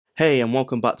Hey, and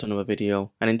welcome back to another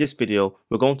video, and in this video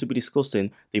we're going to be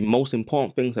discussing the most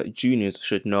important things that juniors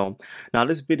should know. Now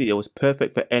this video is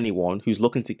perfect for anyone who's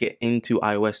looking to get into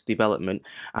iOS development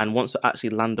and wants to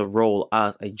actually land a role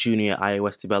as a junior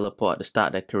iOS developer at the start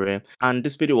of their career. And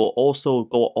this video will also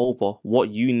go over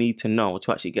what you need to know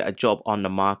to actually get a job on the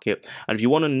market. And if you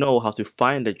want to know how to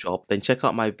find a job, then check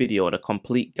out my video on a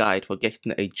complete guide for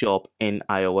getting a job in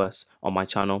iOS on my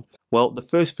channel. Well, the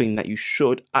first thing that you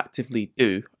should actively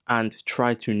do and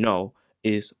try to know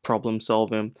is problem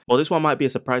solving. Well, this one might be a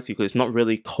surprise to you because it's not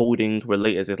really coding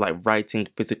related, it's like writing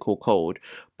physical code.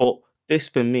 But this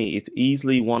for me is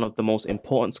easily one of the most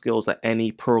important skills that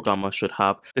any programmer should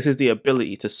have. This is the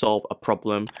ability to solve a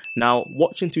problem. Now,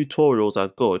 watching tutorials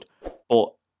are good,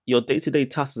 but your day-to-day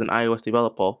tasks as an iOS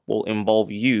developer will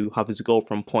involve you having to go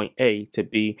from point A to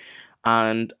B,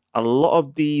 and a lot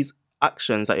of these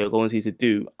actions that you're going to need to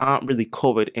do aren't really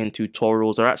covered in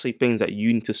tutorials. They're actually things that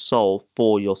you need to solve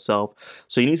for yourself.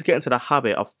 So you need to get into the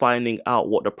habit of finding out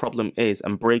what the problem is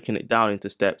and breaking it down into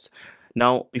steps.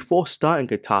 Now, before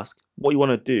starting a task, what you want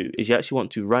to do is you actually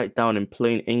want to write down in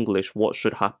plain English what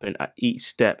should happen at each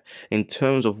step in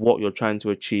terms of what you're trying to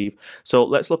achieve. So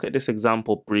let's look at this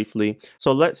example briefly.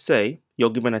 So let's say you're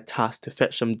given a task to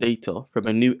fetch some data from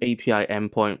a new API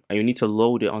endpoint and you need to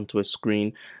load it onto a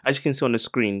screen. As you can see on the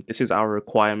screen, this is our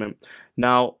requirement.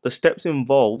 Now, the steps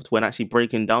involved when actually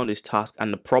breaking down this task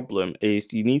and the problem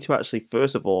is you need to actually,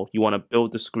 first of all, you want to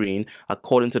build the screen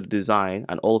according to the design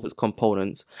and all of its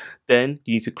components. Then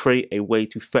you need to create a way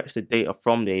to fetch the data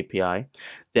from the API.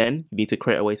 Then you need to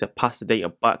create a way to pass the data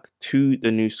back to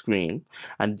the new screen.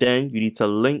 And then you need to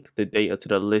link the data to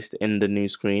the list in the new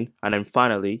screen. And then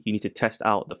finally, you need to test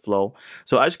out the flow.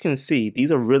 So as you can see,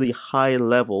 these are really high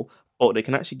level, but they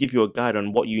can actually give you a guide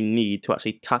on what you need to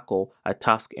actually tackle a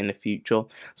task in the future.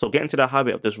 So get into the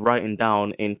habit of just writing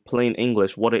down in plain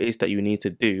English what it is that you need to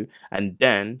do and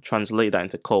then translate that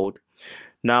into code.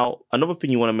 Now, another thing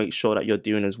you want to make sure that you're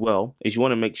doing as well is you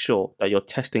want to make sure that you're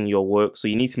testing your work. So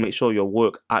you need to make sure your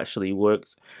work actually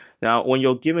works. Now, when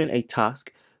you're given a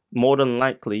task, more than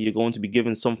likely you're going to be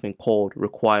given something called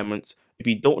requirements. If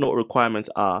you don't know what requirements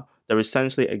are, they're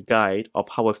essentially a guide of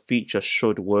how a feature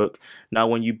should work. Now,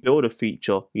 when you build a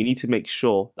feature, you need to make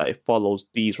sure that it follows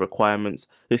these requirements.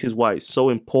 This is why it's so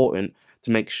important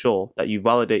to make sure that you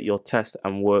validate your test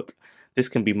and work. This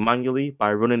can be manually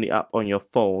by running the app on your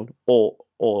phone or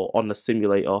on the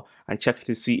simulator and checking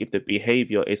to see if the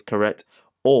behavior is correct.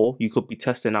 Or you could be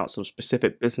testing out some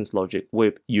specific business logic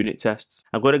with unit tests.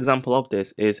 A good example of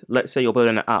this is, let's say you're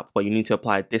building an app where you need to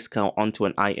apply a discount onto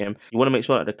an item. You want to make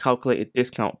sure that the calculated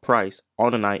discount price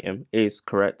on an item is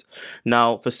correct.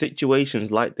 Now, for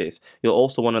situations like this, you'll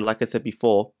also want to, like I said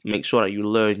before, make sure that you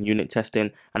learn unit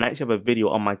testing. And I actually have a video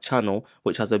on my channel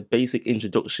which has a basic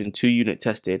introduction to unit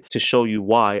testing to show you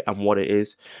why and what it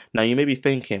is. Now, you may be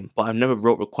thinking, but I've never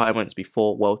wrote requirements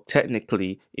before. Well,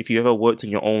 technically, if you ever worked on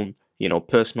your own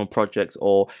personal projects,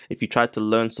 or if you tried to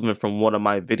learn something from one of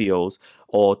my videos,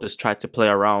 or just tried to play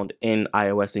around in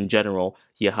iOS in general,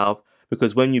 you have.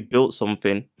 Because when you built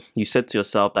something, you said to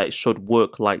yourself that it should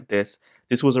work like this.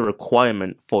 This was a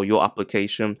requirement for your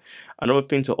application. Another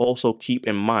thing to also keep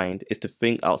in mind is to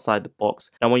think outside the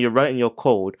box. Now, when you're writing your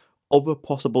code, other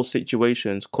possible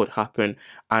situations could happen,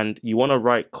 and you want to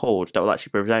write code that will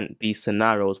actually prevent these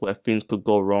scenarios where things could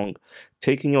go wrong.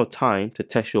 Taking your time to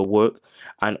test your work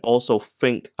and also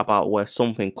think about where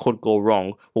something could go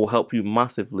wrong will help you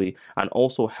massively and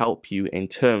also help you in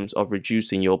terms of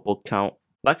reducing your bug count.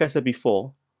 Like I said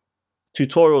before,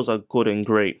 tutorials are good and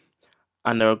great,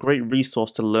 and they're a great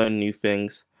resource to learn new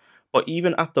things. But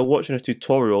even after watching a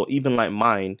tutorial, even like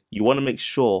mine, you want to make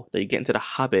sure that you get into the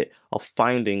habit of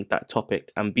finding that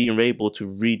topic and being able to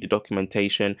read the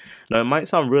documentation. Now, it might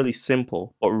sound really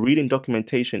simple, but reading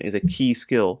documentation is a key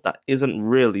skill that isn't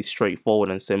really straightforward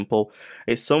and simple.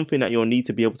 It's something that you'll need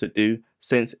to be able to do,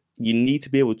 since you need to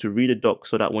be able to read a doc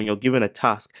so that when you're given a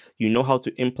task, you know how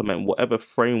to implement whatever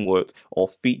framework or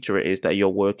feature it is that you're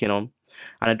working on.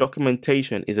 And a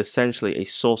documentation is essentially a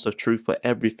source of truth for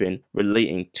everything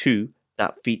relating to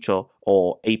that feature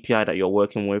or API that you're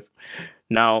working with.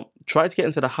 Now, try to get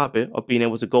into the habit of being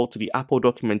able to go to the Apple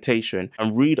documentation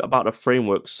and read about the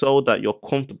framework so that you're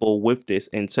comfortable with this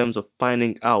in terms of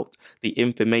finding out the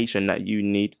information that you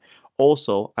need.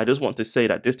 Also, I just want to say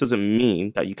that this doesn't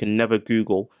mean that you can never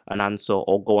Google an answer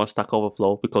or go on Stack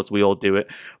Overflow, because we all do it.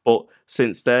 But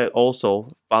since there are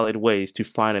also valid ways to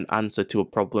find an answer to a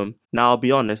problem. Now, I'll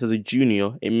be honest, as a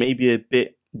junior, it may be a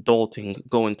bit daunting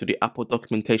going to the Apple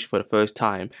documentation for the first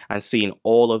time and seeing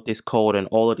all of this code and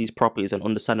all of these properties and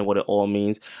understanding what it all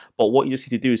means. But what you just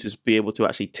need to do is just be able to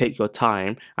actually take your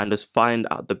time and just find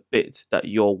out the bits that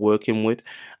you're working with.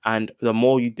 And the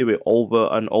more you do it over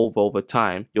and over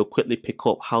time, you'll quickly pick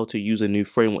up how to use a new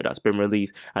framework that's been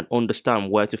released and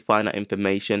understand where to find that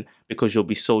information, because you'll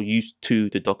be so used to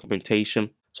the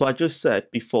documentation. So I just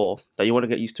said before that you want to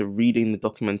get used to reading the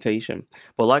documentation.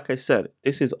 But like I said,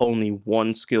 this is only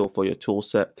one skill for your tool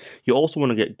set. You also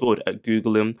want to get good at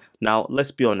Googling. Now,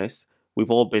 let's be honest,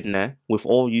 we've all been there. We've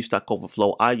all used Stack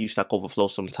Overflow. I use Stack Overflow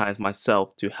sometimes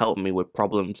myself to help me with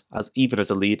problems, even as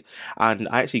a lead. And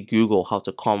I actually Google how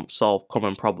to solve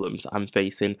common problems I'm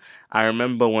facing. I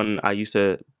remember when I used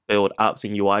to build apps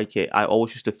in UIKit, I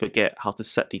always used to forget how to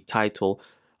set the title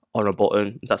on a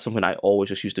button. That's something I always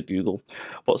just used to Google.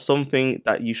 But something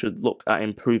that you should look at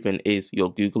improving is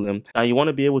your Googling. Now, you want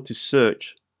to be able to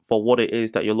search for what it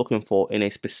is that you're looking for in a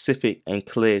specific and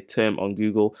clear term on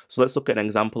Google. So let's look at an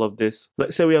example of this.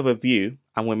 Let's say we have a view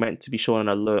and we're meant to be showing an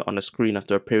alert on the screen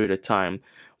after a period of time.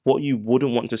 What you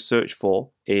wouldn't want to search for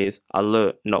is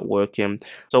alert not working.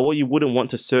 So what you wouldn't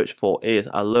want to search for is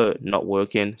alert not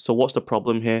working. So what's the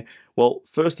problem here? Well,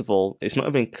 first of all, it's not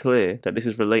even clear that this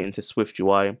is relating to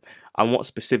SwiftUI and what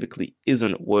specifically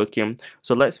isn't working.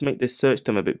 So let's make this search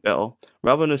term a bit better.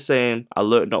 Rather than saying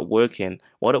alert not working,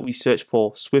 why don't we search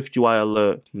for SwiftUI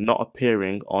alert not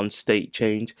appearing on state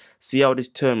change? See how this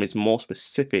term is more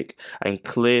specific and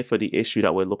clear for the issue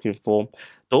that we're looking for.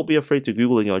 Don't be afraid to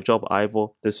Google in your job either.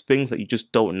 There's things that you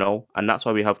just don't know, and that's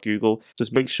why we have Google.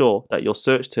 Just make sure that your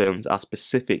search terms are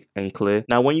specific and clear.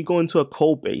 Now, when you go into a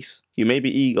code base, you may be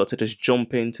eager to just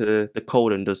jump into the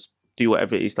code and just do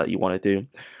whatever it is that you want to do.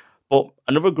 But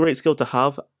another great skill to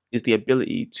have is the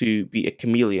ability to be a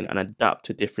chameleon and adapt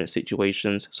to different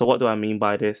situations. So what do I mean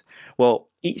by this? Well,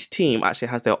 each team actually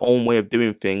has their own way of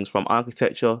doing things, from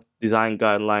architecture, design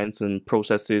guidelines, and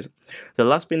processes. The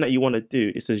last thing that you want to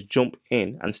do is just jump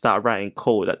in and start writing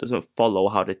code that doesn't follow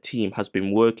how the team has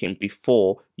been working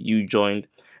before you joined.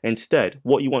 Instead,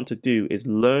 what you want to do is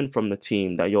learn from the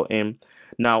team that you're in.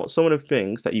 Now, some of the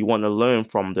things that you want to learn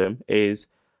from them is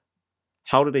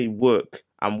how do they work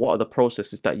and what are the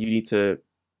processes that you need to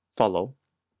follow?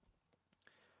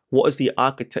 What is the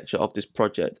architecture of this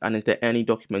project, and is there any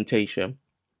documentation?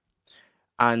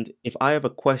 And if I have a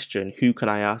question, who can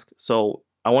I ask? So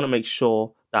I want to make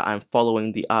sure that I'm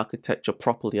following the architecture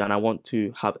properly, and I want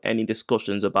to have any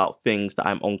discussions about things that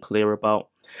I'm unclear about.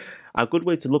 A good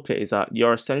way to look at it is that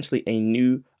you're essentially a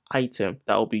new item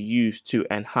that will be used to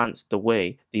enhance the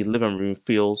way the living room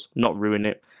feels, not ruin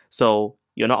it. So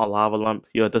you're not a lava lamp,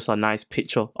 you're just a nice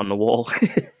picture on the wall.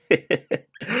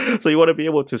 So you want to be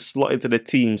able to slot into the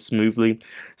team smoothly,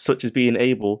 such as being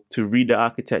able to read the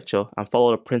architecture and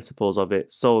follow the principles of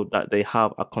it so that they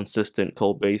have a consistent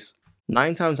code base.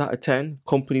 9 times out of 10,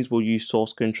 companies will use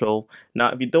source control. Now,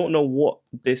 if you don't know what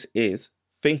this is,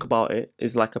 think about it.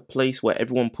 It's like a place where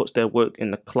everyone puts their work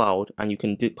in the cloud and you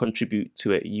can contribute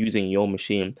to it using your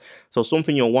machine. So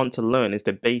something you'll want to learn is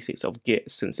the basics of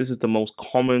Git, since this is the most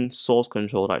common source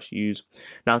control that's used.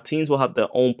 Now, teams will have their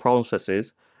own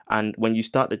processes, and when you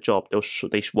start the job,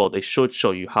 they should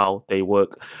show you how they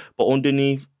work. But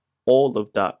underneath all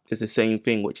of that is the same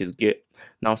thing, which is Git.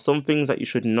 Now, some things that you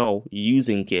should know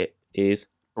using Git is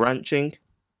branching,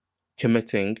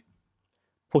 committing,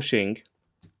 pushing,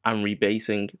 and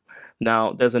rebasing.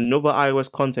 Now, there's another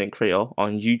iOS content creator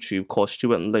on YouTube called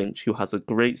Stuart Lynch who has a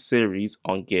great series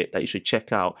on Git that you should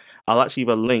check out. I'll actually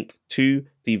leave a link to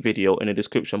the video in the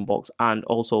description box and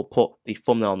also put the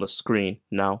thumbnail on the screen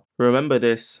now. Remember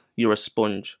this, you're a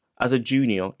sponge. As a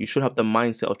junior, you should have the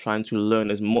mindset of trying to learn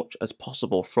as much as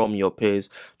possible from your peers.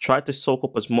 Try to soak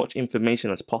up as much information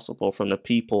as possible from the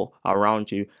people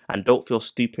around you, and don't feel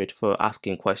stupid for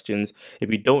asking questions.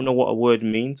 If you don't know what a word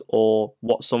means or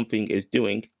what something is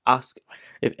doing, ask.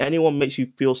 If anyone makes you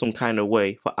feel some kind of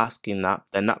way for asking that,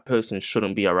 then that person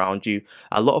shouldn't be around you.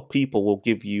 A lot of people will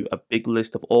give you a big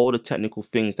list of all the technical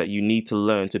things that you need to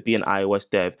learn to be an iOS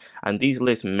dev, and these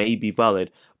lists may be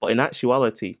valid, but in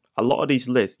actuality, a lot of these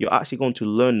lists, you're actually going to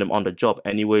learn them on the job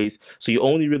anyways, so you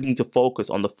only really need to focus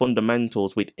on the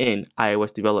fundamentals within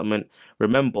iOS development.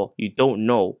 Remember, you don't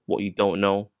know what you don't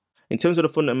know. In terms of the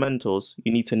fundamentals,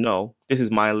 you need to know, this is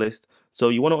my list. So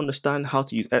you want to understand how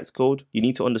to use Xcode, you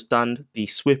need to understand the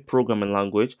Swift programming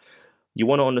language, you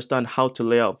want to understand how to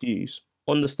lay out views,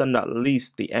 understand at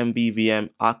least the MVVM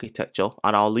architecture,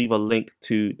 and I'll leave a link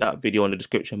to that video in the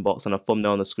description box and a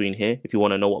thumbnail on the screen here if you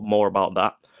want to know more about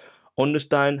that.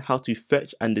 Understand how to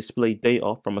fetch and display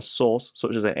data from a source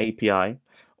such as an API,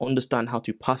 understand how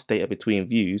to pass data between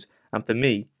views, and for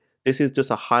me, This is just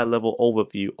a high level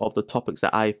overview of the topics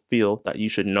that I feel that you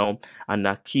should know and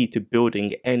are key to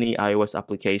building any iOS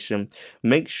application.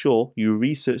 Make sure you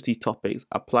research these topics,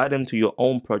 apply them to your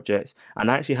own projects,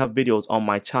 and I actually have videos on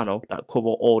my channel that cover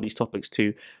all these topics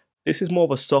too. This is more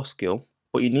of a soft skill,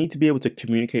 but you need to be able to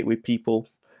communicate with people.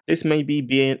 This may be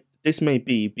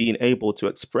being able to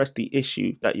express the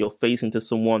issue that you're facing to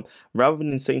someone rather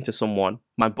than saying to someone,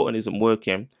 my button isn't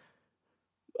working.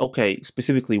 Okay,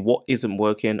 specifically, what isn't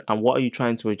working and what are you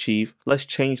trying to achieve? Let's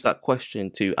change that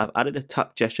question to, I've added a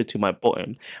tap gesture to my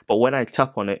button, but when I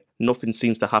tap on it, nothing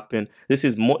seems to happen. This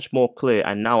is much more clear,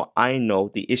 and now I know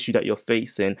the issue that you're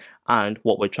facing and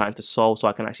what we're trying to solve, so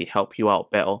I can actually help you out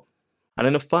better. And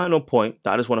then the final point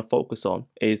that I just want to focus on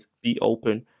is be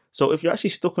open. So if you're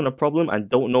actually stuck on a problem and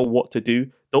don't know what to do,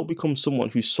 don't become someone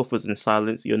who suffers in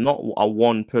silence. You're not a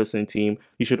one-person team.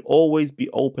 You should always be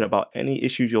open about any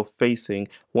issues you're facing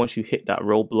once you hit that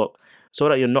roadblock, so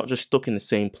that you're not just stuck in the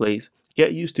same place.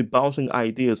 Get used to bouncing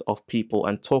ideas off people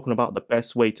and talking about the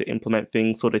best way to implement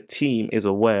things so the team is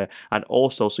aware, and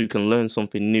also so you can learn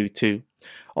something new too.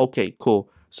 Okay, cool.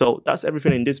 So that's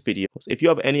everything in this video. If you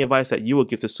have any advice that you would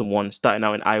give to someone starting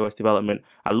out in iOS development,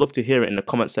 I'd love to hear it in the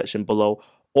comment section below.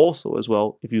 Also as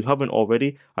well, if you haven't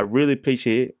already, I really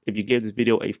appreciate it if you gave this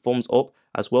video a thumbs up,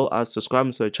 as well as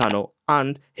subscribing to the channel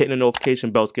and hitting the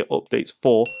notification bell to get updates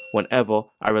for whenever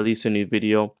I release a new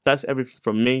video. That's everything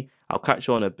from me. I'll catch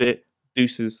you on a bit.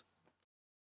 Deuces.